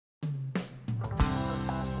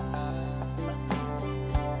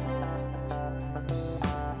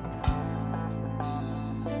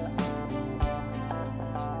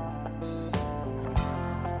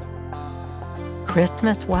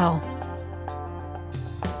Christmas well.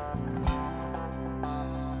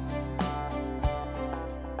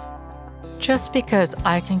 Just because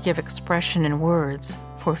I can give expression in words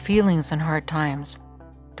for feelings in hard times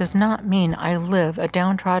does not mean I live a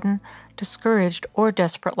downtrodden, discouraged, or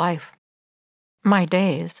desperate life. My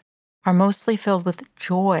days are mostly filled with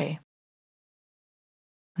joy.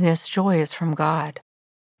 This joy is from God,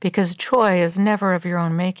 because joy is never of your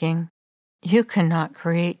own making. You cannot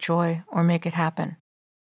create joy or make it happen.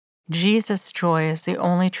 Jesus' joy is the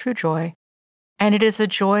only true joy, and it is a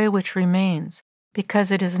joy which remains because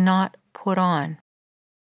it is not put on.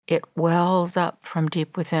 It wells up from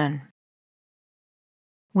deep within.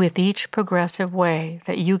 With each progressive way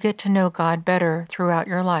that you get to know God better throughout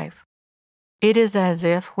your life, it is as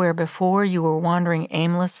if where before you were wandering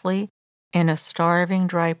aimlessly in a starving,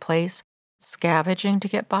 dry place, scavenging to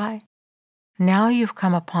get by, now you've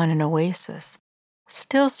come upon an oasis,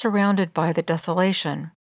 still surrounded by the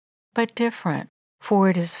desolation, but different,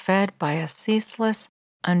 for it is fed by a ceaseless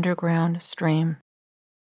underground stream.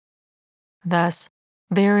 Thus,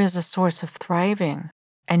 there is a source of thriving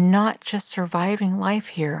and not just surviving life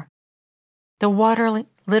here. The water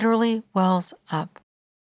literally wells up.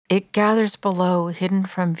 It gathers below, hidden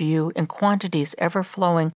from view in quantities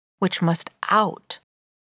ever-flowing, which must out.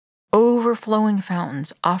 Overflowing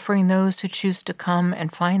fountains offering those who choose to come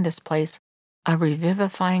and find this place a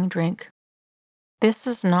revivifying drink. This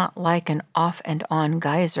is not like an off-and-on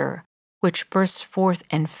geyser, which bursts forth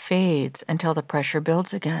and fades until the pressure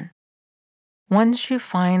builds again. Once you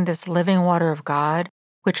find this living water of God,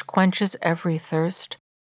 which quenches every thirst,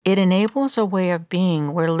 it enables a way of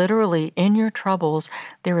being where literally in your troubles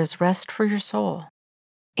there is rest for your soul.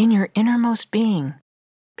 In your innermost being,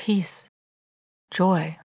 peace,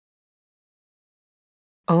 joy.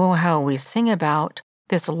 Oh, how we sing about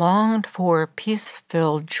this longed-for,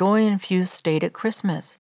 peace-filled, joy-infused state at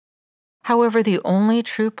Christmas. However, the only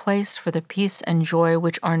true place for the peace and joy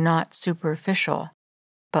which are not superficial,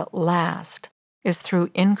 but last, is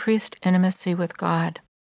through increased intimacy with God.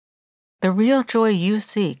 The real joy you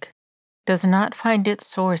seek does not find its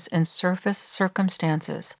source in surface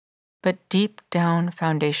circumstances, but deep down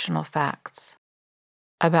foundational facts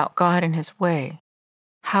about God and His way,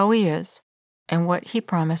 how He is, and what He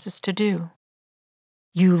promises to do.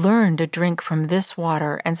 You learn to drink from this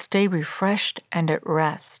water and stay refreshed and at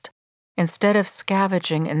rest, instead of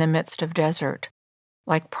scavenging in the midst of desert,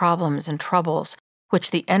 like problems and troubles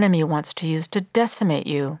which the enemy wants to use to decimate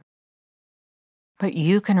you. But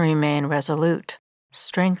you can remain resolute,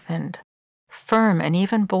 strengthened, firm, and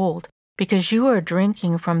even bold, because you are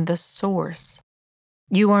drinking from the source.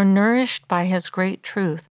 You are nourished by His great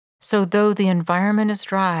truth, so though the environment is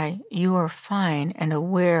dry, you are fine and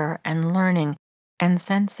aware and learning and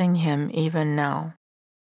sensing Him even now.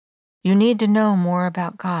 You need to know more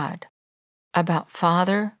about God, about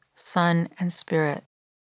Father, Son, and Spirit.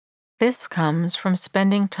 This comes from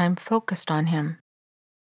spending time focused on Him.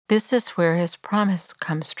 This is where His promise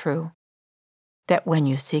comes true, that when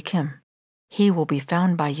you seek Him, He will be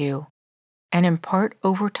found by you, and impart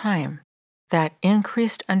over time that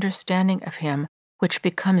increased understanding of Him which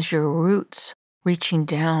becomes your roots reaching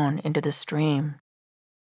down into the stream.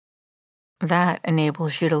 That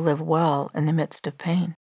enables you to live well in the midst of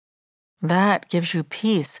pain. That gives you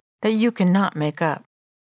peace that you cannot make up,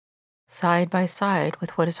 side by side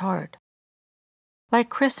with what is hard. Like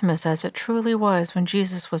Christmas as it truly was when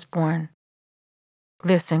Jesus was born.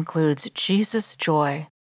 This includes Jesus' joy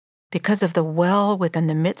because of the well within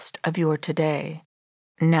the midst of your today,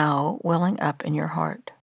 now welling up in your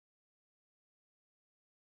heart.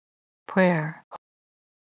 Prayer.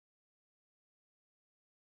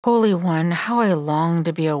 Holy One, how I long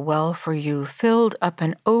to be a well for you, filled up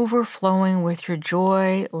and overflowing with your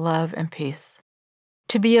joy, love, and peace.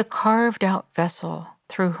 To be a carved-out vessel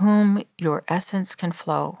through whom your essence can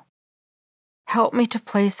flow. Help me to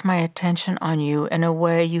place my attention on you in a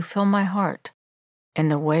way you fill my heart, in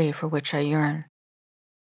the way for which I yearn.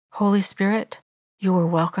 Holy Spirit, you are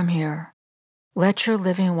welcome here. Let your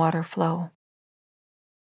living water flow.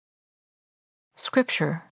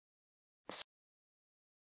 Scripture.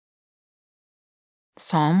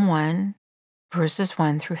 Psalm 1, verses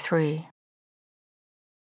 1 through 3.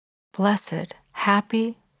 Blessed,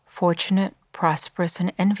 happy, fortunate, prosperous,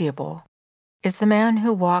 and enviable is the man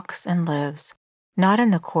who walks and lives, not in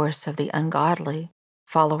the course of the ungodly,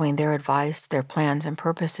 following their advice, their plans, and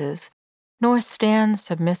purposes, nor stands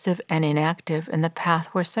submissive and inactive in the path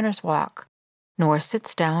where sinners walk, nor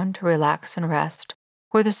sits down to relax and rest,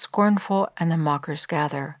 where the scornful and the mockers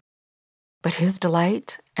gather. But his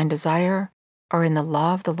delight and desire are in the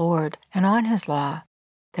law of the Lord, and on his law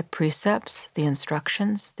the precepts, the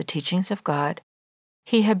instructions, the teachings of God,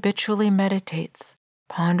 he habitually meditates,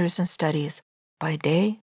 ponders, and studies by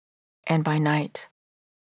day and by night.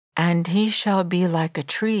 And he shall be like a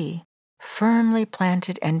tree, firmly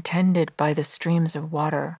planted and tended by the streams of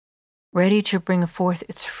water, ready to bring forth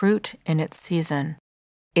its fruit in its season.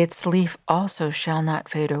 Its leaf also shall not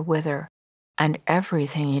fade or wither, and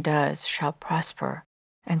everything he does shall prosper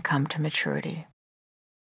and come to maturity.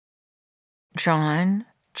 John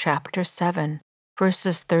chapter 7,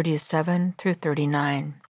 verses 37 through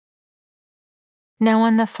 39. Now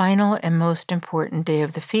on the final and most important day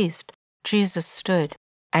of the feast, Jesus stood,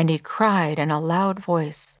 and he cried in a loud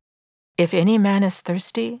voice, "If any man is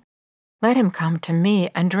thirsty, let him come to me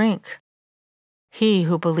and drink. He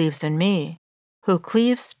who believes in me, who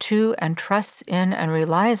cleaves to and trusts in and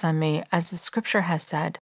relies on me, as the scripture has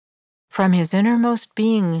said, from his innermost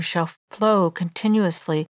being shall flow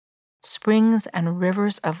continuously springs and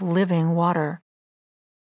rivers of living water."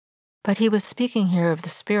 But he was speaking here of the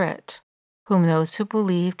Spirit, whom those who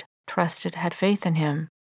believed, trusted, had faith in him,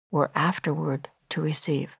 were afterward to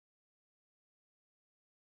receive.